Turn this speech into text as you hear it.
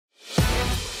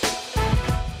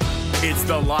It's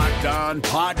the Locked On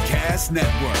Podcast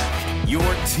Network, your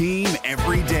team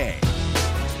every day.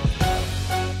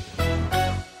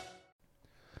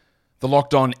 The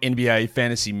Locked On NBA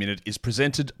Fantasy Minute is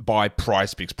presented by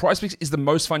PrizePicks. PrizePicks is the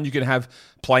most fun you can have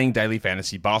playing daily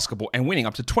fantasy basketball and winning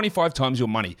up to 25 times your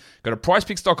money. Go to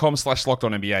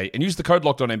prizepicks.com/LockedOnNBA and use the code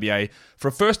LockedOnNBA for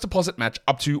a first deposit match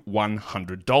up to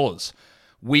 $100.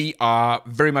 We are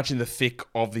very much in the thick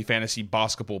of the fantasy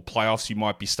basketball playoffs. You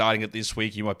might be starting it this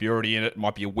week. You might be already in it. It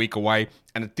might be a week away.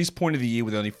 And at this point of the year,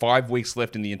 with only 5 weeks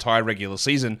left in the entire regular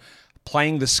season,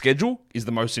 playing the schedule is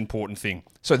the most important thing.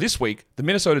 So this week, the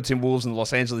Minnesota Timberwolves and the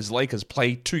Los Angeles Lakers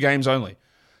play 2 games only.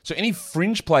 So any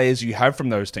fringe players you have from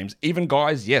those teams, even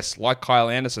guys, yes, like Kyle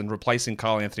Anderson replacing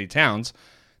Karl Anthony Towns,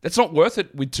 that's not worth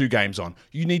it with 2 games on.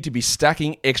 You need to be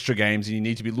stacking extra games, and you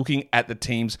need to be looking at the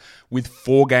teams with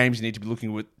 4 games. You need to be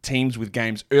looking at teams with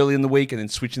games early in the week and then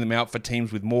switching them out for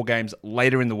teams with more games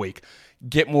later in the week.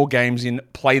 Get more games in,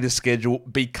 play the schedule,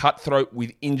 be cutthroat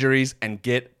with injuries, and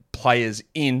get players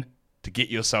in to get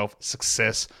yourself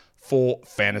success for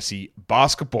fantasy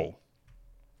basketball.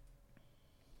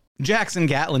 Jackson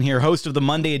Gatlin here, host of the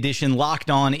Monday edition Locked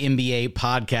On NBA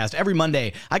podcast. Every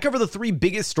Monday, I cover the 3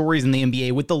 biggest stories in the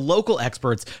NBA with the local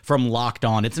experts from Locked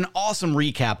On. It's an awesome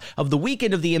recap of the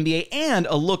weekend of the NBA and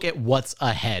a look at what's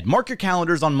ahead. Mark your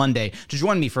calendars on Monday to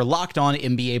join me for Locked On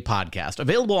NBA podcast,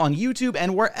 available on YouTube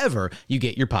and wherever you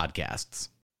get your podcasts.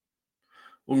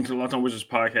 Welcome to the Locked On Wizards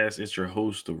podcast. It's your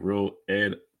host, the real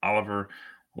Ed Oliver.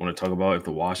 I want to talk about if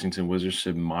the Washington Wizards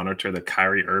should monitor the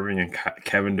Kyrie Irving and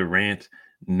Kevin Durant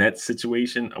Nets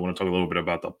situation. I want to talk a little bit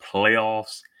about the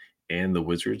playoffs and the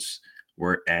Wizards.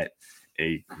 We're at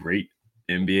a great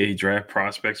NBA Draft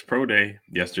Prospects Pro Day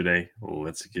yesterday.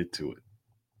 Let's get to it.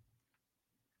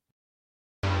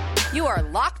 You are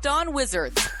Locked On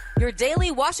Wizards, your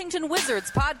daily Washington Wizards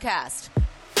podcast.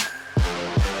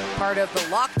 Part of the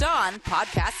Locked On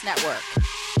Podcast Network,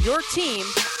 your team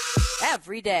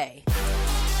every day.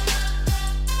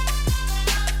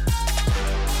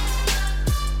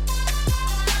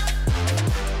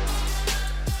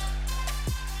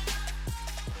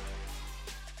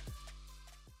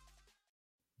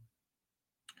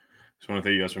 Just want to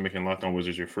thank you guys for making Locked On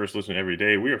Wizards your first listen every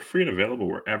day. We are free and available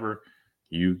wherever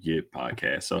you get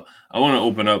podcasts. So I want to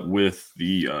open up with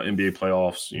the NBA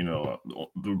playoffs. You know,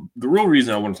 the real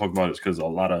reason I want to talk about it is because a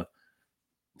lot of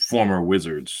former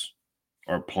Wizards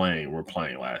were playing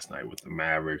last night with the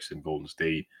Mavericks and Golden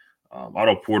State.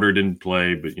 Otto Porter didn't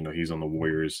play, but, you know, he's on the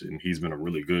Warriors, and he's been a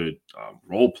really good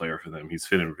role player for them. He's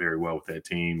fitting very well with that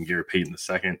team. Gary Payton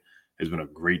II has been a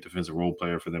great defensive role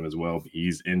player for them as well, but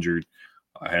he's injured.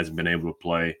 Hasn't been able to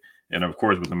play. And, of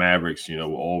course, with the Mavericks, you know,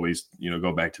 we'll always, you know,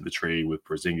 go back to the trade with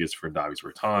Porzingis for Davis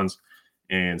Bertans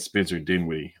and Spencer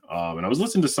Dinwiddie. And I was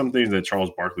listening to some things that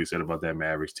Charles Barkley said about that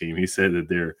Mavericks team. He said that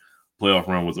their playoff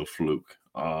run was a fluke.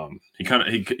 He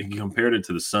compared it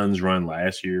to the Suns' run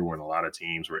last year when a lot of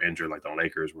teams were injured, like the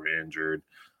Lakers were injured.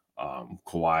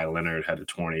 Kawhi Leonard had a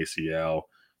torn ACL.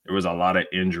 There was a lot of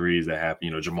injuries that happened.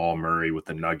 You know, Jamal Murray with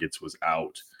the Nuggets was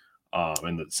out.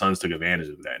 And the Suns took advantage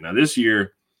of that. Now this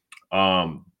year,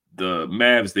 the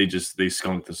Mavs, they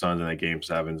skunked the Suns in that game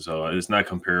 7. So it's not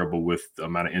comparable with the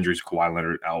amount of injuries. Kawhi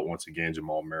Leonard out once again,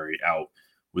 Jamal Murray out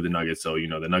with the Nuggets. So, you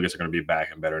know, the Nuggets are going to be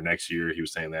back and better next year. He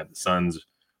was saying that the Suns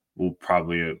will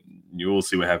probably, you will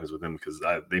see what happens with them because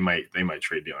they might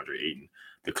trade DeAndre Ayton.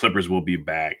 The Clippers will be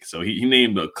back. So he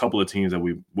named a couple of teams that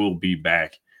we will be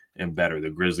back and better.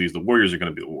 The Grizzlies, the Warriors are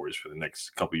going to be the Warriors for the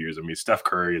next couple of years. I mean, Steph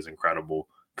Curry is incredible.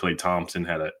 Klay Thompson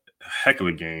had a heck of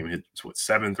a game. Hit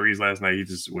 7 threes last night. He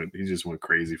just went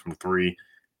crazy from 3.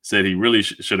 Said he really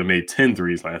should have made 10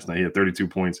 threes last night. He had 32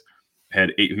 points.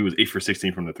 He was 8 for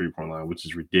 16 from the 3-point line, which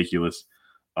is ridiculous.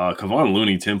 Kevon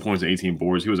Looney, 10 points and 18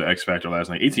 boards. He was an X factor last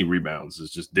night. 18 rebounds.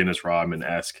 It's just Dennis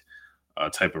Rodman-esque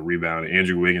type of rebound.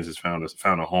 Andrew Wiggins has found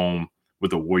a home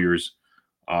with the Warriors.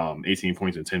 18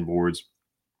 points and 10 boards.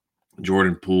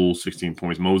 Jordan Poole, 16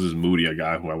 points. Moses Moody, a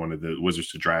guy who I wanted the Wizards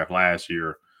to draft last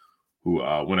year, who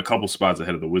went a couple spots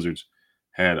ahead of the Wizards,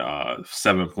 had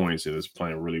 7 points and is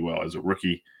playing really well as a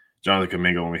rookie. Jonathan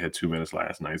Kuminga only had 2 minutes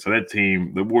last night. So that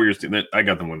team, the Warriors team, I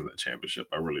got them winning that championship.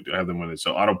 I really do. I have them winning.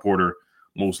 So Otto Porter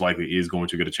most likely is going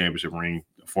to get a championship ring.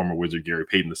 Former Wizard Gary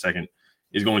Payton II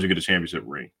is going to get a championship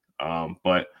ring.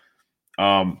 But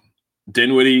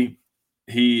Dinwiddie,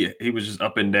 he was just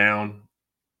up and down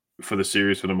for the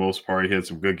series for the most part. He had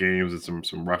some good games and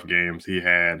some rough games. He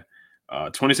had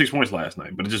 26 points last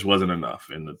night, but it just wasn't enough.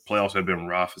 And the playoffs have been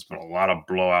rough. It's been a lot of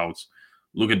blowouts.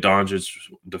 Luka Doncic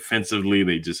defensively,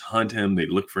 they just hunt him. They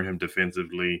look for him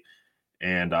defensively.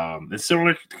 And it's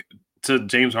similar to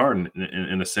James Harden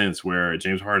in a sense where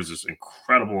James Harden is just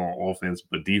incredible on offense,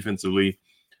 but defensively,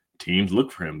 teams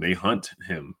look for him. They hunt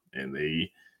him and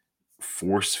they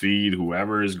force feed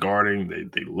whoever is guarding.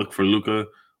 They look for Luka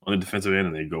on the defensive end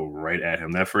and they go right at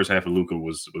him. That first half of Luka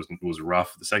was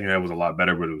rough. The second half was a lot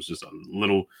better, but it was just a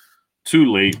little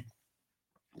too late.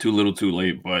 Too little, too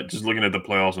late. But just looking at the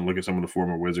playoffs and looking at some of the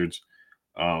former Wizards,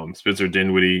 Spencer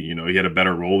Dinwiddie, he had a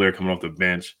better role there coming off the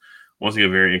bench. Once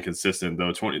again, very inconsistent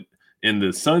though. In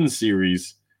the Suns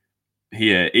series, he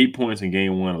had 8 points in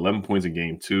game 1, 11 points in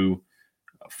game 2,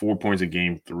 4 points in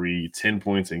game 3, 10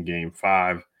 points in game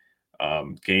 5.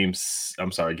 Game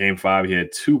 5, he had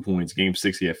 2 points. Game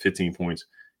 6, he had 15 points.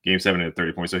 Game 7, he had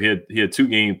 30 points. So he had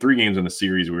 3 games in the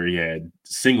series where he had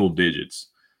single digits,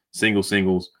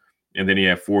 singles. And then he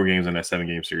had 4 games in that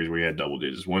 7-game series where he had double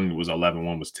digits. One was 11,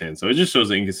 one was 10. So it just shows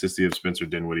the inconsistency of Spencer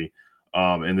Dinwiddie.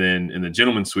 And then in the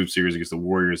gentleman's sweep series against the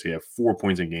Warriors, he had 4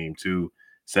 points in game 2,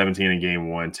 17 in game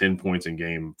 1, 10 points in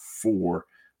game 4,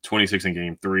 26 in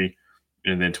game 3,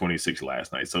 and then 26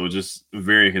 last night. So just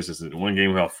very inconsistent. One game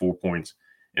he'll have 4 points,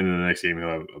 and then the next game he'll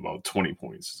have about 20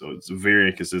 points. So it's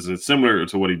very inconsistent. It's similar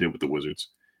to what he did with the Wizards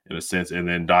in a sense. And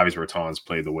then Davis Bertans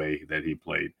played the way that he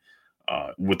played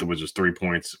with the Wizards. 3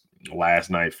 points last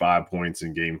night, 5 points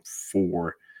in game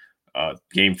 4.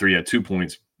 Game 3 had 2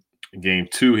 points. Game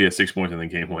 2 he had 6 points, and then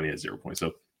game 1 he had 0 points.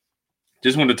 So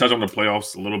just wanted to touch on the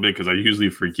playoffs a little bit because I usually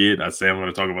forget. I say I'm going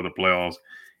to talk about the playoffs,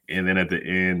 and then at the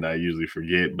end I usually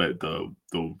forget. But the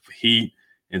Heat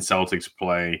and Celtics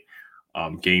play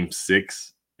game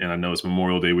 6, and I know it's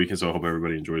Memorial Day weekend, so I hope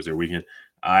everybody enjoys their weekend.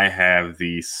 I have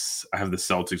the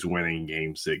Celtics winning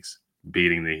game 6,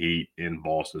 beating the Heat in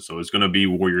Boston. So it's going to be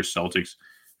Warriors Celtics.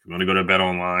 If you want to go to Bet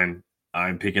Online,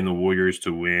 I'm picking the Warriors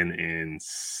to win in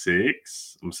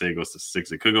 6. I'm saying it goes to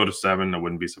 6. It could go to 7. I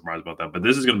wouldn't be surprised about that. But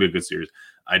this is going to be a good series.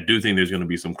 I do think there's going to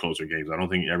be some closer games. I don't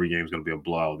think every game is going to be a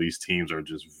blowout. These teams are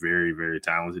just very, very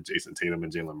talented. Jason Tatum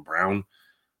and Jaylen Brown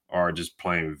are just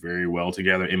playing very well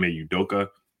together. Ime Udoka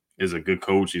is a good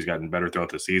coach. He's gotten better throughout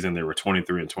the season. They were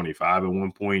 23 and 25 at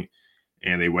one point,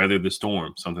 and they weathered the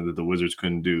storm, something that the Wizards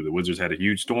couldn't do. The Wizards had a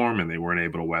huge storm, and they weren't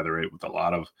able to weather it with a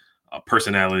lot of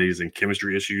personalities and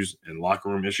chemistry issues and locker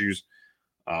room issues.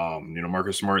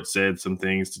 Marcus Smart said some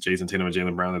things to Jason Tatum and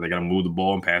Jaylen Brown that they got to move the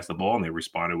ball and pass the ball, and they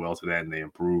responded well to that, and they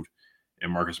improved.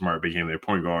 And Marcus Smart became their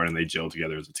point guard, and they gelled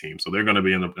together as a team. So they're going to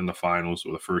be in the finals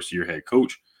with a first-year head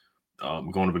coach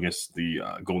going up against the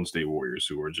Golden State Warriors,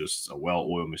 who are just a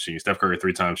well-oiled machine. Steph Curry,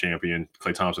 3-time champion.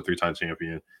 Klay Thompson, 3-time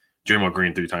champion. Draymond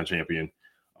Green, 3-time champion.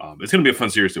 It's going to be a fun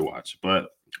series to watch. But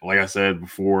like I said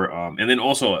before, and then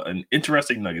also an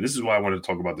interesting nugget. This is why I wanted to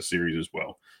talk about the series as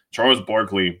well. Charles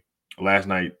Barkley last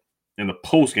night in the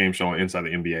post-game show Inside the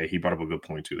NBA, he brought up a good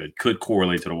point too that could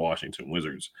correlate to the Washington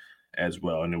Wizards as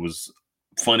well. And it was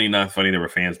funny, not funny. There were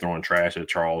fans throwing trash at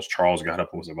Charles. Charles got up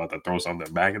and was about to throw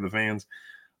something back at the fans.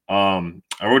 I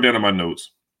wrote down in my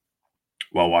notes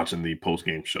while watching the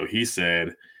post-game show. He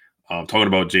said, talking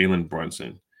about Jalen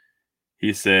Brunson,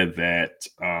 he said that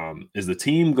is the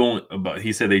team going about,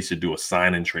 he said they should do a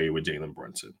sign and trade with Jalen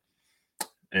Brunson.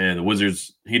 And the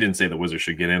Wizards, he didn't say the Wizards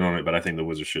should get in on it, but I think the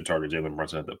Wizards should target Jalen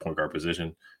Brunson at the point guard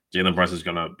position. Jalen Brunson's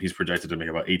he's projected to make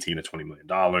about $18 to $20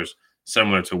 million,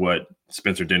 similar to what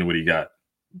Spencer Dinwiddie got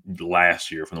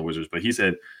last year from the Wizards. But he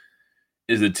said,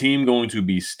 is the team going to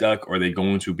be stuck, or are they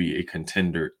going to be a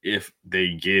contender if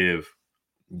they give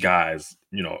guys,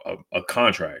 a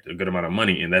contract, a good amount of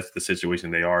money? And that's the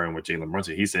situation they are in with Jalen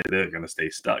Brunson. He said they're going to stay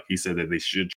stuck. He said that they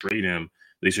should trade him.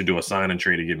 They should do a sign and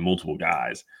trade to get multiple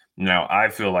guys. Now, I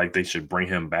feel like they should bring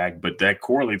him back, but that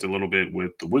correlates a little bit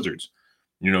with the Wizards.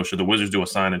 Should the Wizards do a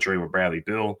sign and trade with Bradley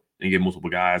Beal and get multiple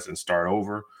guys and start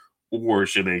over? Or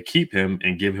should they keep him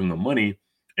and give him the money,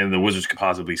 and the Wizards could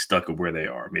possibly stuck at where they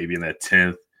are, maybe in that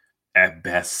 10th, at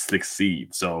best, 6th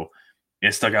seed? So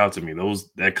it stuck out to me.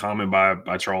 That comment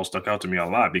by Charles stuck out to me a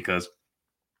lot, because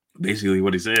basically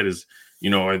what he said is,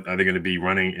 are they going to be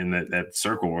running in that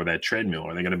circle or that treadmill?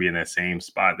 Are they going to be in that same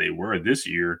spot they were this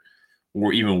year?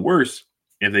 Or even worse,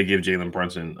 if they give Jalen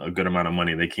Brunson a good amount of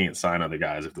money, they can't sign other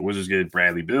guys. If the Wizards get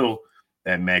Bradley Beal,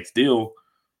 that max deal,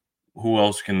 who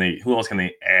else can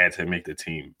they add to make the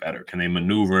team better? Can they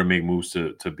maneuver and make moves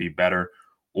to be better?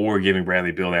 Or giving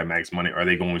Bradley Beal that max money, are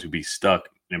they going to be stuck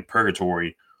in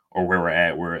purgatory, or where we're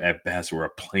at? We're at best, we're a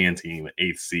playing team,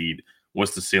 8th seed.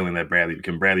 What's the ceiling that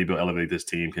can Bradley Beal elevate this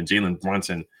team? Can Jalen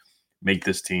Brunson make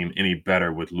this team any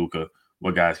better with Luka?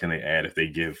 What guys can they add if they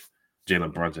give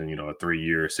Jalen Brunson, a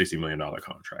 3-year, $60 million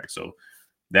contract? So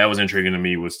that was intriguing to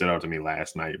me, what stood out to me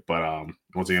last night. But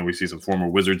once again, we see some former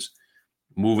Wizards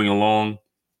moving along.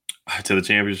 to the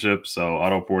championship. So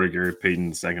Otto Porter, Gary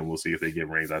Payton II, we'll see if they get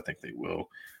rings. I think they will.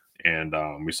 And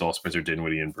we saw Spencer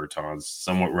Dinwiddie and Bertans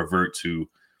somewhat revert to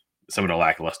some of the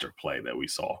lackluster play that we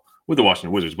saw with the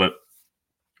Washington Wizards. But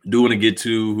do want to get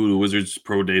to who the Wizards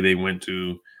pro day they went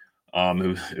to.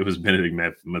 It was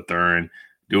Bennedict Mathurin.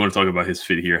 Do want to talk about his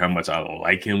fit here, how much I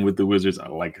like him with the Wizards. I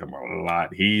like him a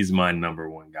lot. He's my number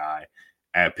one guy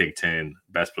at pick 10,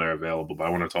 best player available. But I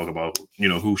want to talk about,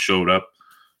 who showed up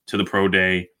to the pro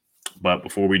day. But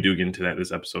before we do get into that,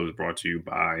 this episode is brought to you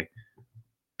by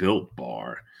Built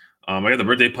Bar. I got the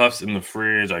birthday puffs in the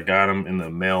fridge. I got them in the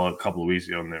mail a couple of weeks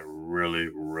ago, and they're really,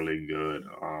 really good.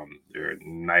 They're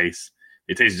nice.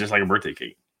 It tastes just like a birthday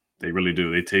cake. They really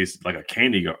do. They taste like a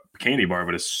candy bar,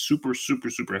 but it's super, super,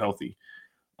 super healthy.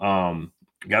 Got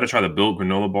to try the Built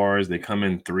granola bars. They come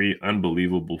in 3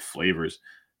 unbelievable flavors: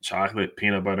 chocolate,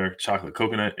 peanut butter, chocolate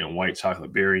coconut, and white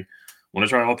chocolate berry. Want to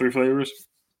try all 3 flavors?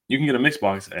 You can get a mix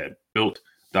box at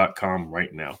built.com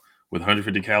right now. With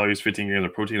 150 calories, 15 grams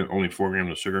of protein, and only 4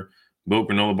 grams of sugar, Built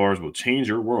granola bars will change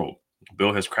your world.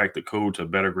 Built has cracked the code to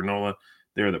better granola.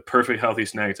 They are the perfect healthy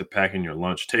snack to pack in your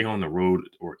lunch, take on the road,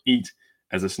 or eat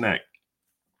as a snack.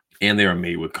 And they are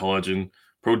made with collagen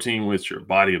protein, which your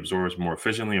body absorbs more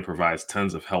efficiently and provides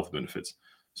tons of health benefits.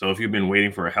 So if you've been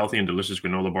waiting for a healthy and delicious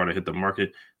granola bar to hit the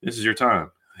market, this is your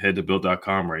time. Head to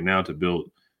built.com right now to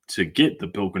get the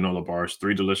Built granola bars,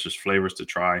 3 delicious flavors to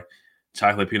try: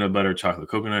 chocolate peanut butter, chocolate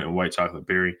coconut, and white chocolate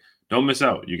berry. Don't miss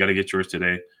out. You got to get yours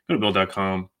today. Go to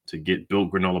built.com to get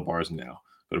Built granola bars now.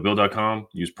 Go to built.com,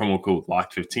 use promo code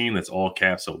LOCKED15. That's all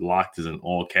caps. So locked is in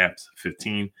all caps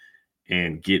 15,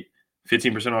 and get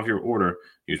 15% off your order.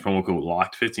 Use promo code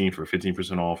LOCKED15 for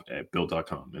 15% off at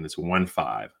built.com. And it's 15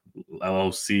 LOCKED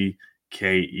 15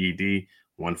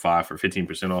 for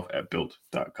 15% off at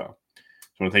built.com.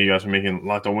 I want to thank you guys for making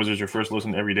Locked On Wizards your first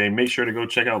listen every day. Make sure to go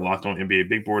check out Locked On NBA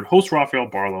Big Board. Host Rafael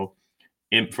Barlow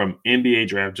from NBA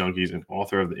Draft Junkies and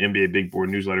author of the NBA Big Board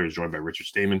newsletter is joined by Richard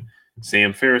Stamen,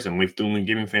 Sam Ferris, and Leif Thulin,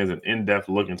 giving fans an in-depth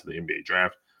look into the NBA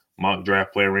draft, mock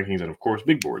draft player rankings, and, of course,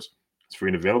 big boards. It's free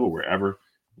and available wherever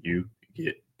you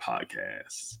get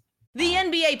podcasts. The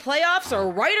NBA playoffs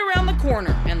are right around the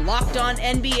corner, and Locked On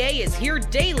NBA is here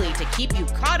daily to keep you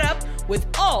caught up with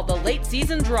all the late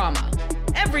season drama.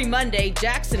 Every Monday,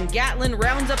 Jackson Gatlin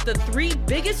rounds up the 3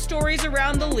 biggest stories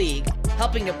around the league,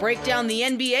 helping to break down the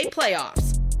NBA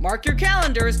playoffs. Mark your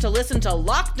calendars to listen to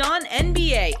Locked On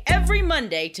NBA every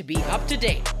Monday to be up to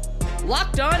date.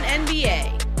 Locked On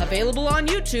NBA, available on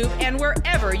YouTube and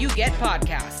wherever you get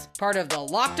podcasts. Part of the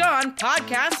Locked On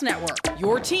Podcast Network,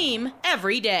 your team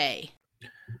every day.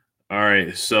 All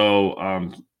right,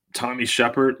 so Tommy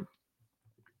Shepard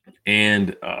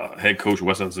and head coach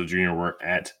Wes Unseld Jr. were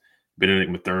at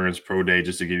Bennedict Mathurin's pro day.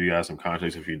 Just to give you guys some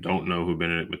context, if you don't know who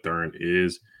Bennedict Mathurin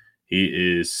is, he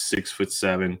is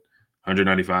 6'7",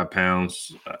 195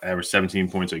 pounds, averaged 17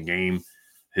 points a game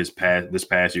this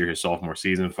past year, his sophomore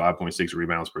season, 5.6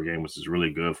 rebounds per game, which is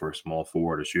really good for a small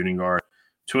forward or shooting guard.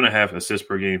 2.5 assists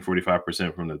per game,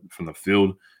 45% from the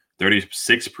field,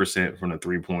 36% from the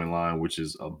 3-point line, which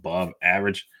is above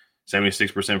average,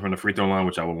 76% from the free throw line,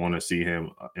 which I would want to see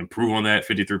him improve on that.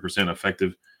 53%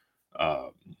 effective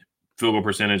field goal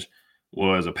percentage,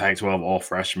 was a Pac-12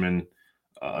 All-Freshman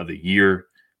of the Year,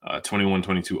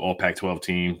 21-22 All Pac-12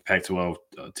 team, Pac-12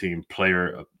 team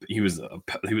player. He was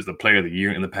the Player of the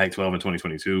Year in the Pac-12 in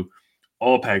 2022,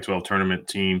 All Pac-12 tournament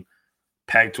team,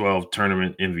 Pac-12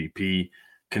 tournament MVP,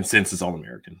 consensus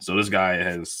All-American. So this guy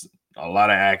has a lot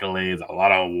of accolades, a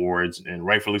lot of awards, and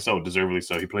rightfully so, deservedly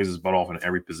so. He plays his butt off in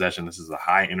every possession. This is a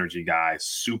high-energy guy,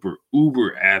 super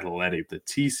uber athletic. The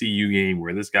TCU game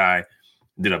where this guy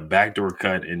did a backdoor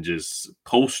cut and just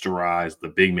posterized the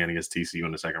big man against TCU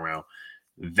in the second round.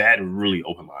 That really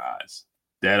opened my eyes.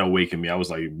 That awakened me. I was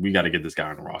like, we got to get this guy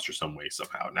on the roster some way,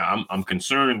 somehow. Now, I'm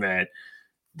concerned that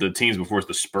the teams before us,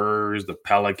 the Spurs, the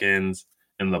Pelicans,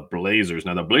 and the Blazers.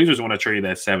 Now, the Blazers want to trade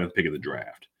that 7th pick of the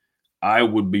draft. I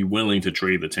would be willing to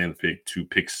trade the 10th pick to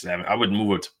pick 7. I would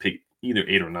move it to pick either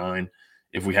 8 or 9.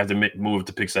 If we have to move it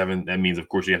to pick 7, that means, of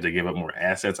course, you have to give up more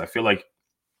assets. I feel like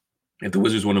if the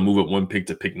Wizards want to move up 1 pick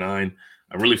to pick 9,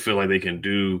 I really feel like they can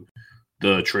do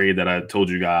the trade that I told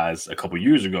you guys a couple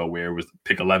years ago, where it was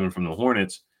pick 11 from the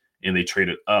Hornets, and they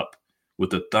traded up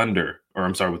with the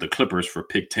with the Clippers for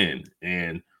pick 10.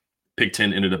 And pick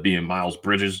 10 ended up being Miles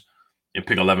Bridges, and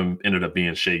pick 11 ended up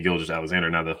being Shai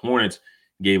Gilgeous-Alexander. Now, the Hornets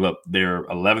gave up their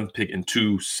 11th pick and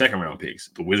 2 second-round picks.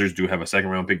 The Wizards do have a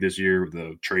second-round pick this year.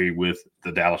 The trade with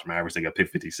the Dallas Mavericks, they got pick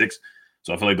 56.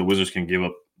 So I feel like the Wizards can give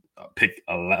up pick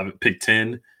 11, pick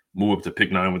 10, move up to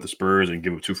pick 9 with the Spurs, and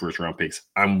give up 2 first-round picks.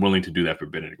 I'm willing to do that for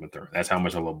Bennedict Mathurin. That's how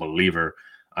much of a believer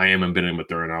I am in Bennedict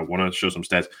Mathurin. I want to show some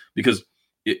stats because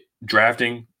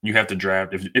drafting, you have to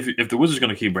draft. If the Wizards are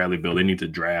going to keep Bradley Beal, they need to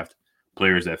draft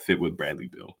players that fit with Bradley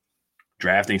Beal.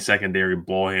 Drafting secondary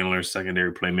ball handlers,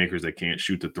 secondary playmakers that can't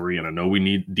shoot the three. And I know we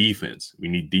need defense. We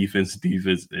need defense,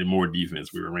 and more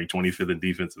defense. We were ranked 25th in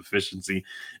defense efficiency.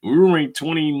 We were ranked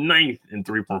 29th in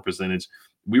three-point percentage.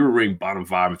 We were ranked bottom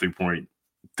 5 in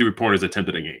three-pointers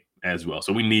attempted a game as well.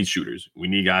 So we need shooters. We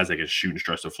need guys that can shoot and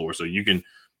stretch the floor. So you can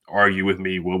argue with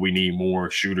me, will we need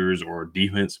more shooters or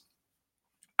defense?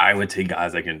 I would take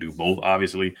guys that can do both,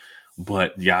 obviously.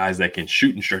 But guys that can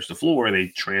shoot and stretch the floor, they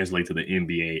translate to the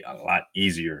NBA a lot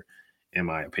easier, in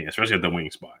my opinion, especially at the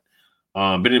wing spot.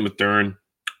 Bennedict Mathurin,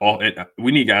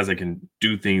 we need guys that can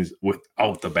do things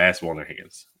without the basketball in their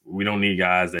hands. We don't need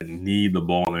guys that need the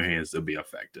ball in their hands to be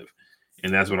effective.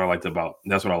 And that's what I like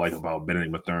about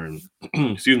Bennedict Mathurin,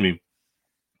 excuse me,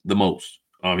 the most.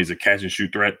 He's a catch and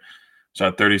shoot threat.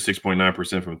 Shot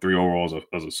 36.9% from 3 overalls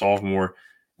as a sophomore.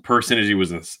 Percentage, he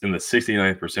was in the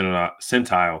 69th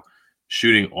percentile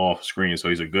shooting off screen. So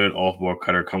he's a good off-ball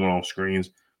cutter coming off screens.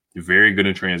 Very good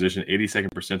in transition. 82nd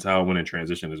percentile win in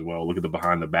transition as well. Look at the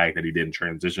behind the back that he did in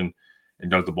transition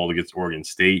and dunked the ball against Oregon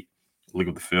State. Look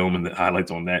at the film and the highlights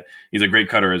on that. He's a great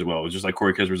cutter as well. It's just like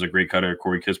Corey Kispert's a great cutter.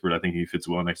 Corey Kispert, I think he fits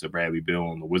well next to Bradley Beal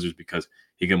on the Wizards because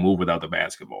he can move without the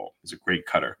basketball. He's a great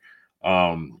cutter.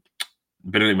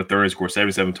 Bennedict Mathurin scored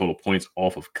 77 total points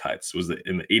off of cuts. Was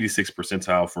in the 86th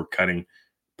percentile for cutting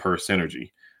per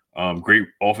synergy. Great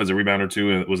offensive rebounder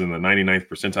too, and was in the 99th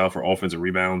percentile for offensive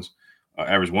rebounds.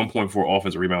 Averaged 1.4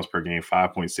 offensive rebounds per game,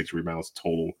 5.6 rebounds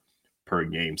total per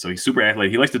game. So he's super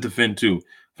athletic. He likes to defend too.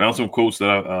 Found some quotes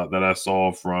that I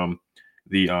saw from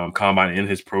the combine in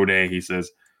his pro day. He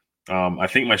says, "I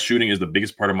think my shooting is the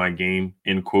biggest part of my game."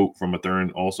 End quote from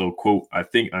Mathurin. Also, quote, "I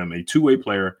think I'm a two-way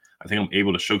player. I think I'm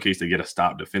able to showcase to get a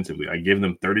stop defensively. I give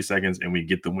them 30 seconds and we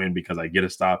get the win because I get a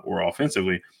stop, or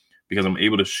offensively because I'm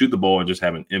able to shoot the ball and just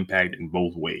have an impact in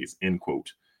both ways." End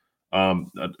quote. A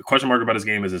question mark about his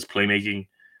game is his playmaking.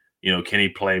 Can he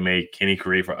play make? Can he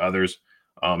create for others?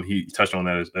 He touched on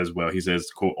that as well. He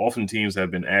says, quote, "Often teams have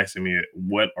been asking me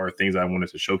what are things I wanted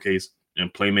to showcase,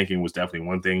 and playmaking was definitely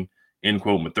one thing." End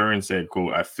quote. Mathurin said,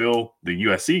 quote, "I feel the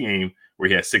USC game where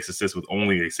he had 6 assists with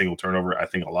only a single turnover. I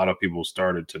think a lot of people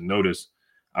started to notice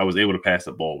I was able to pass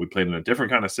the ball. We played in a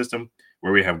different kind of system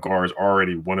where we have guards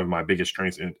already. One of my biggest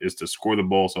strengths is to score the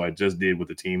ball. So I just did what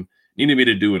the team needed me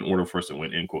to do in order for us to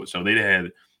win." End quote. So they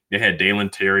had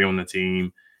Dalen Terry on the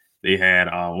team. They had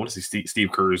I want to say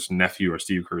Steve Kerr's nephew or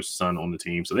Steve Kerr's son on the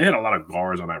team. So they had a lot of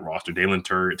guards on that roster. Dalen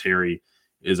Terry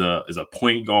is a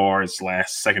point guard /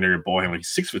 secondary ball handler. He's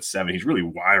 6'7". He's really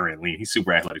wiry and lean. He's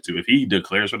super athletic too. If he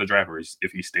declares for the draft or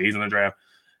if he stays in the draft,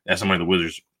 that's somebody the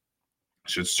Wizards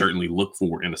should certainly look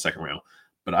for in the second round.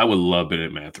 But I would love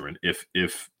Bennedict Mathurin if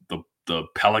the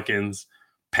Pelicans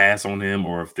pass on him,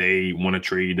 or if they want to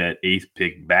trade that 8th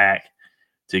pick back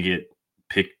to get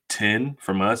pick 10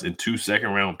 from us and 2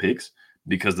 second-round picks,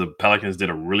 because the Pelicans did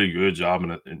a really good job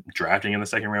in drafting in the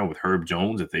second round with Herb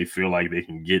Jones. If they feel like they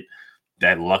can get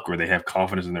that luck or they have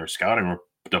confidence in their scouting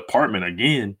department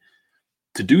again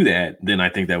to do that, then I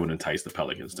think that would entice the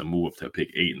Pelicans to move up to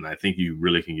pick 8. And I think you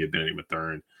really can get Bennedict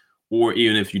Mathurin. Or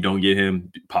even if you don't get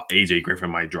him, AJ Griffin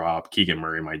might drop, Keegan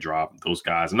Murray might drop. Those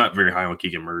guys, I'm not very high on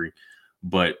Keegan Murray,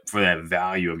 but for that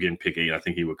value of getting pick 8, I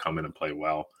think he would come in and play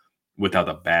well without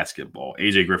the basketball.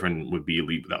 AJ Griffin would be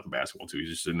elite without the basketball too.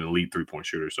 He's just an elite 3-point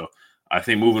shooter. So I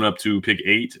think moving up to pick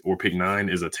 8 or pick 9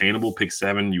 is attainable. Pick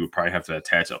 7, you would probably have to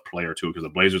attach a player to it because the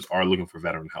Blazers are looking for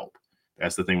veteran help.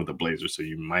 That's the thing with the Blazers. So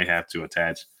you might have to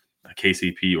attach a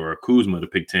KCP or a Kuzma to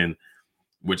pick 10,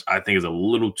 which I think is a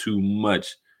little too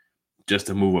much just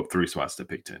to move up 3 spots to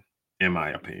pick 10, in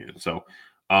my opinion. So,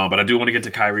 but I do want to get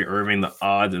to Kyrie Irving, the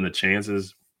odds and the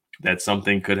chances that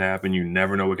something could happen. You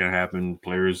never know what can happen.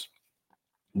 Players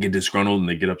get disgruntled and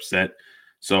they get upset.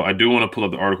 So I do want to pull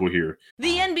up the article here.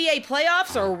 The NBA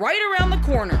playoffs are right around the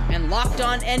corner, and Locked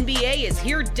On NBA is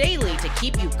here daily to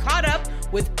keep you caught up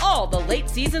with all the late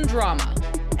season drama.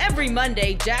 Every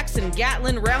Monday, Jackson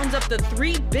Gatlin rounds up the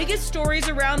 3 biggest stories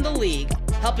around the league,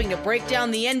 helping to break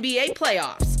down the NBA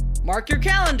playoffs. Mark your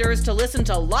calendars to listen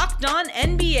to Locked On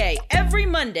NBA every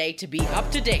Monday to be up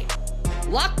to date.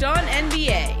 Locked On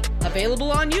NBA,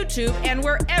 available on YouTube and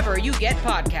wherever you get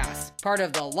podcasts. Part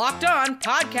of the Locked On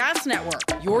Podcast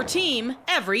Network, your team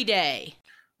every day.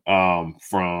 I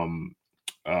want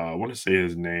to say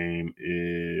his name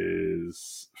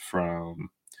is from,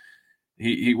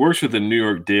 he works with the New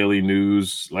York Daily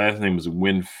News. Last name is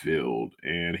Winfield,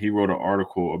 and he wrote an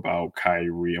article about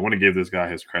Kyrie. I want to give this guy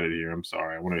his credit here. I'm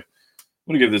sorry. I want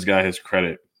to give this guy his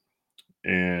credit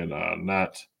and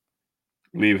not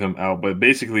leave him out. But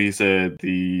basically, he said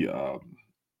the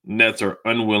Nets are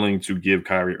unwilling to give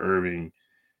Kyrie Irving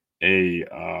a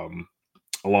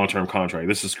long-term contract.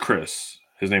 This is Chris.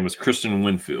 His name is Christian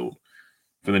Winfield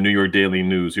for the New York Daily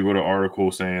News. He wrote an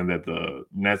article saying that the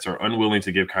Nets are unwilling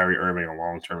to give Kyrie Irving a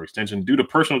long-term extension due to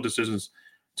personal decisions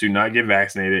to not get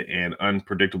vaccinated and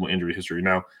unpredictable injury history.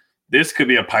 Now, this could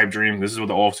be a pipe dream. This is what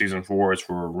the offseason for. It's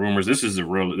for rumors. This is not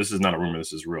a rumor.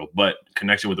 This is real. But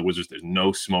connection with the Wizards, there's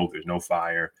no smoke. There's no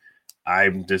fire.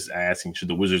 I'm just asking, should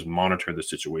the Wizards monitor the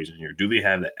situation here? Do they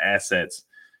have the assets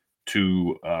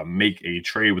to make a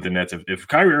trade with the Nets? If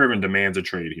Kyrie Irving demands a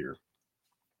trade here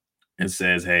and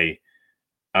says, hey,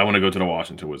 I want to go to the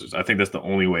Washington Wizards, I think that's the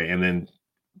only way. And then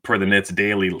per the Nets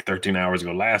Daily 13 hours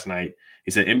ago last night, he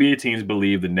said NBA teams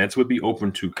believe the Nets would be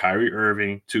open to Kyrie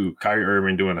Irving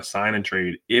doing a sign and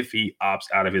trade if he opts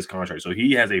out of his contract. So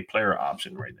he has a player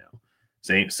option right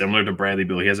now. Similar to Bradley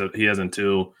Beal. He has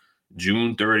until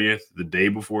June 30th, the day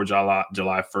before July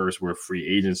 1st, where free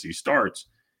agency starts.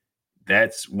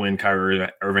 That's when Kyrie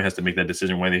Irving has to make that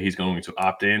decision whether he's going to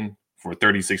opt in for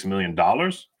 $36 million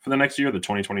for the next year, the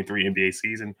 2023 NBA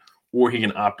season, or he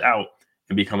can opt out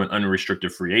and become an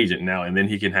unrestricted free agent now. And then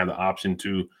he can have the option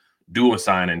to do a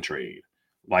sign and trade.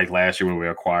 Like last year when we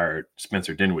acquired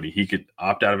Spencer Dinwiddie, he could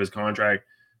opt out of his contract,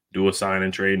 do a sign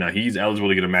and trade. Now he's eligible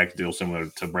to get a max deal similar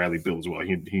to Bradley Beal as well.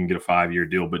 He can get a 5-year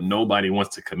deal, but nobody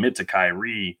wants to commit to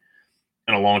Kyrie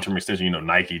in a long-term extension.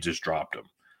 Nike just dropped him.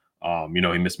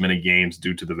 He missed many games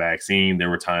due to the vaccine. There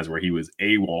were times where he was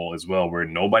AWOL as well, where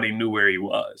nobody knew where he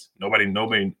was. Nobody,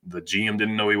 the GM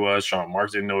didn't know he was. Sean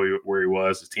Marks didn't know where he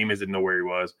was. His teammates didn't know where he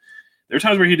was. There are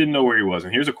times where he didn't know where he was.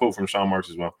 And here's a quote from Sean Marks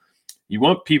as well. You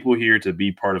want people here to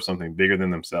be part of something bigger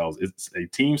than themselves. It's a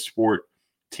team sport,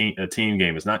 a team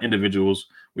game. It's not individuals.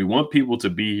 We want people to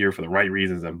be here for the right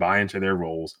reasons and buy into their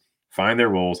roles, find their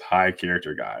roles, high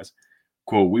character guys.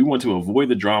 Quote, we want to avoid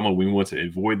the drama. We want to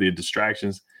avoid the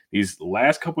distractions. These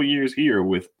last couple of years here,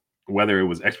 with whether it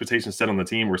was expectations set on the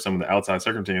team or some of the outside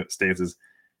circumstances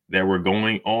that were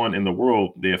going on in the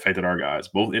world, they affected our guys,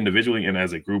 both individually and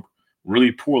as a group,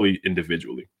 really poorly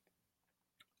individually.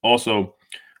 Also,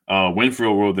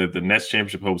 Winfield wrote that the Nets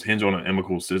championship hopes hinge on an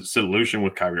amicable solution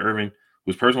with Kyrie Irving,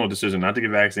 whose personal decision not to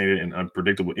get vaccinated and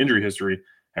unpredictable injury history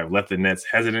have left the Nets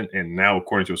hesitant and now,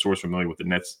 according to a source familiar with the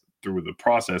Nets through the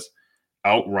process,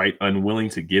 outright unwilling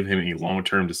to give him a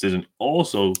long-term decision.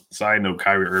 Also, side note,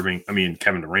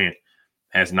 Kevin Durant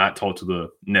has not talked to the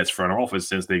Nets front office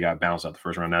since they got bounced out the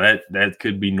first round. Now, that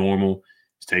could be normal.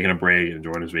 He's taking a break,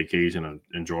 enjoying his vacation, and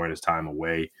enjoying his time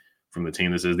away from the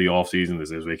team. This is the offseason.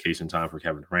 This is vacation time for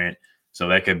Kevin Durant. So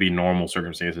that could be normal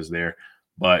circumstances there.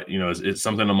 But, it's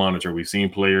something to monitor. We've seen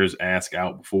players ask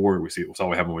out before. We saw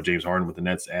what happened with James Harden with the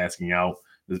Nets asking out.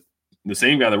 The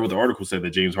same guy that wrote the article said that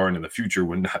James Harden in the future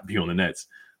would not be on the Nets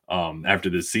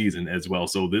after this season as well.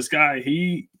 So this guy,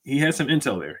 he has some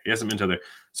intel there.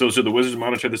 So should the Wizards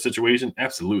monitor the situation?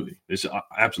 Absolutely. They should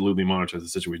absolutely monitor the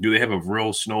situation. Do they have a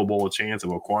real snowball chance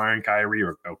of acquiring Kyrie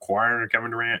or acquiring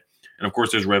Kevin Durant? And, of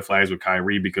course, there's red flags with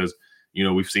Kyrie because,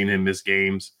 we've seen him miss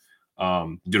games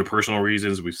due to personal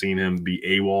reasons. We've seen him be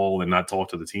AWOL and not talk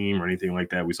to the team or anything like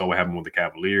that. We saw what happened with the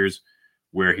Cavaliers,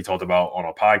 where he talked about on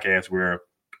a podcast where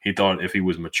he thought if he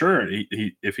was mature,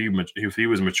 if he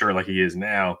was mature like he is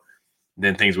now,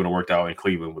 then things would have worked out in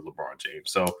Cleveland with LeBron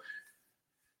James. So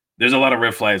there's a lot of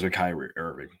red flags with Kyrie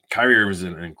Irving. Kyrie Irving is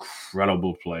an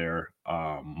incredible player,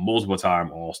 multiple-time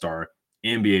All-Star,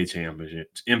 NBA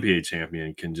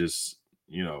champion, can just,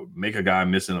 make a guy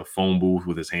miss in a phone booth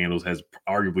with his handles, has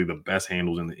arguably the best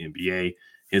handles in the NBA.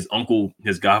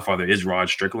 His godfather is Rod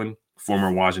Strickland,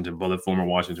 former Washington Bullet, former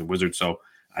Washington Wizard. So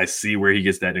I see where he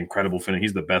gets that incredible finish.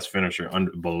 He's the best finisher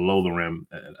below the rim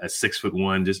at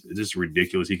 6'1", just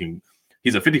ridiculous.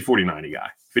 He's a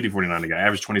 50-40-90 guy,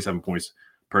 averaged 27 points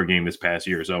per game this past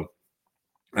year. So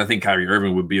I think Kyrie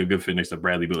Irving would be a good fit next to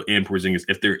Bradley Beal and Porzingis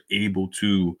if they're able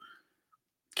to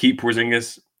keep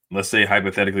Porzingis. Let's say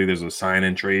hypothetically there's a sign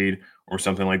and trade or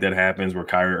something like that happens where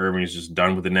Kyrie Irving is just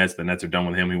done with the Nets. The Nets are done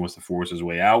with him. He wants to force his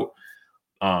way out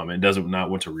and doesn't not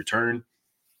want to return.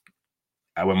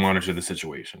 I would monitor the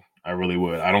situation. I really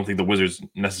would. I don't think the Wizards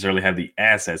necessarily have the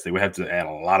assets. They would have to add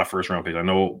a lot of first-round picks. I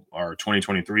know our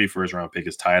 2023 first-round pick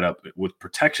is tied up with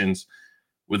protections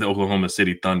with the Oklahoma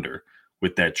City Thunder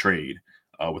with that trade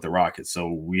with the Rockets.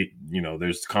 So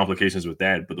there's complications with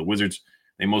that. But the Wizards,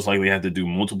 they most likely have to do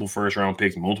multiple first-round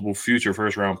picks, multiple future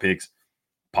first-round picks,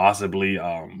 possibly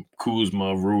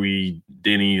Kuzma, Rui,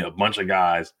 Denny, a bunch of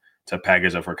guys to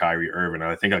package up for Kyrie Irving. And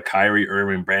I think a Kyrie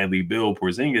Irving, Bradley Beal,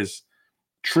 Porzingis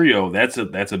trio, that's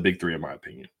a big three in my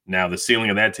opinion. Now, the ceiling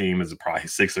of that team is probably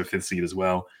 6th or 5th seed as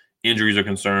well. Injuries are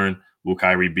concerned. Will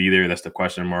Kyrie be there? That's the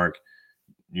question mark.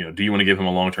 You know, do you want to give him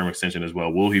a long-term extension as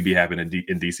well? Will he be happy in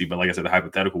DC? But like I said, the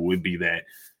hypothetical would be that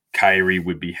Kyrie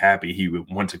would be happy. He would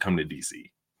want to come to DC.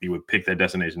 He would pick that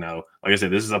destination out. Like I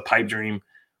said, this is a pipe dream,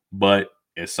 but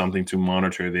it's something to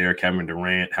monitor there. Kevin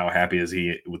Durant, how happy is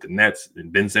he with the Nets?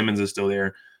 And Ben Simmons is still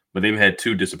there. But they've had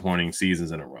 2 disappointing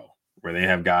seasons in a row where they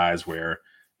have guys where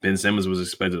Ben Simmons was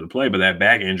expected to play, but that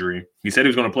back injury, he said he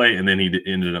was going to play, and then he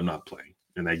ended up not playing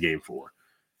in that game 4.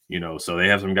 You know, so they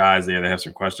have some guys there. They have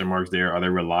some question marks there. Are they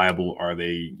reliable? Are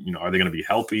they going to be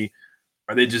healthy?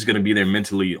 Are they just going to be there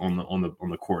mentally on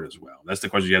the court as well? That's the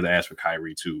question you have to ask for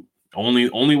Kyrie too.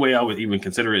 Only way I would even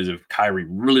consider it is if Kyrie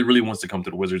really, really wants to come to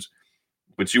the Wizards,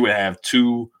 but you would have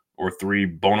 2 or 3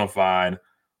 bona fide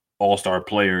all-star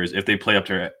players if they play up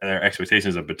to their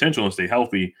expectations of potential and stay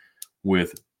healthy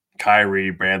with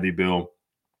Kyrie, Bradley Beal,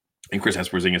 and Chris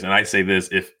Porzingis. And I say this,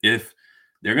 if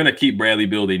they're going to keep Bradley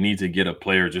Beal, they need to get a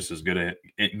player just as good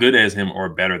as him or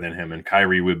better than him. And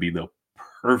Kyrie would be the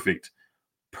perfect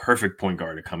point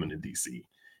guard to come into DC.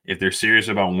 If they're serious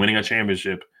about winning a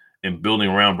championship and building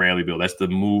around Bradley Beal, that's the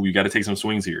move. You got to take some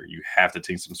swings here. You have to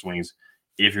take some swings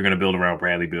if you're going to build around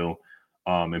Bradley Beal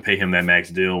and pay him that max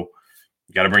deal.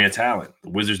 You got to bring in talent. The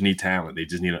Wizards need talent. They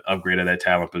just need an upgrade at that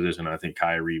talent position. I think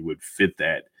Kyrie would fit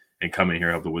that and come in here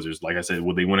and help the Wizards. Like I said,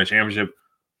 will they win a championship?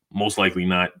 Most likely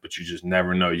not, but you just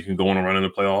never know. You can go on a run in the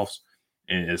playoffs,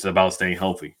 and it's about staying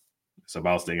healthy. So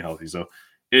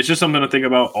it's just something to think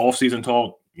about. Off-season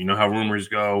talk, you know how rumors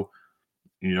go.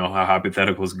 You know how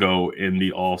hypotheticals go in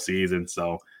the off-season.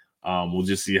 So we'll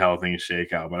just see how things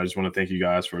shake out. But I just want to thank you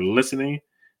guys for listening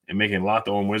and making Locked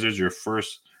On Wizards your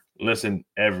first listen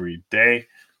every day.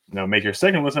 Now make your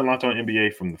second listen Locked On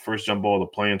NBA from the first jump ball of the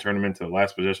play-in tournament to the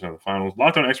last possession of the finals.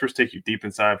 Locked On experts take you deep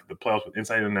inside the playoffs with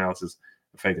insight and analysis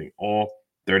affecting all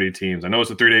 30 teams. I know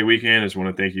it's a 3-day weekend. I just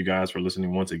want to thank you guys for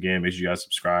listening once again. Make sure you guys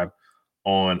subscribe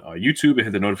on YouTube and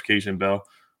hit the notification bell.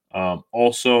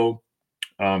 Also,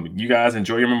 you guys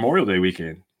enjoy your Memorial Day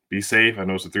weekend. Be safe. I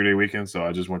know it's a 3-day weekend, so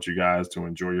I just want you guys to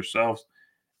enjoy yourselves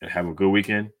and have a good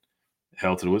weekend.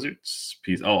 Hell to the Wizards.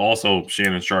 Peace. Oh, also,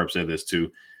 Shannon Sharp said this too.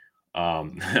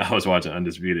 I was watching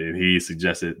Undisputed, and he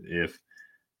suggested if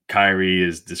Kyrie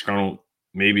is disgruntled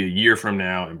maybe a year from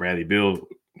now and Bradley Beal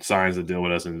signs a deal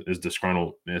with us and is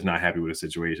disgruntled and is not happy with the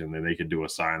situation, then they could do a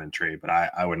sign and trade. But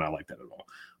I would not like that at all.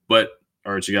 But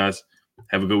all right, you guys,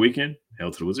 have a good weekend.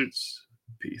 Hell to the Wizards.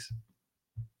 Peace.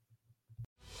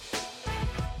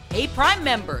 Hey, Prime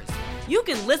members, you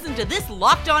can listen to this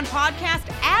Locked On podcast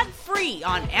ad-free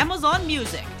on Amazon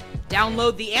Music.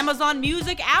 Download the Amazon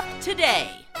Music app today.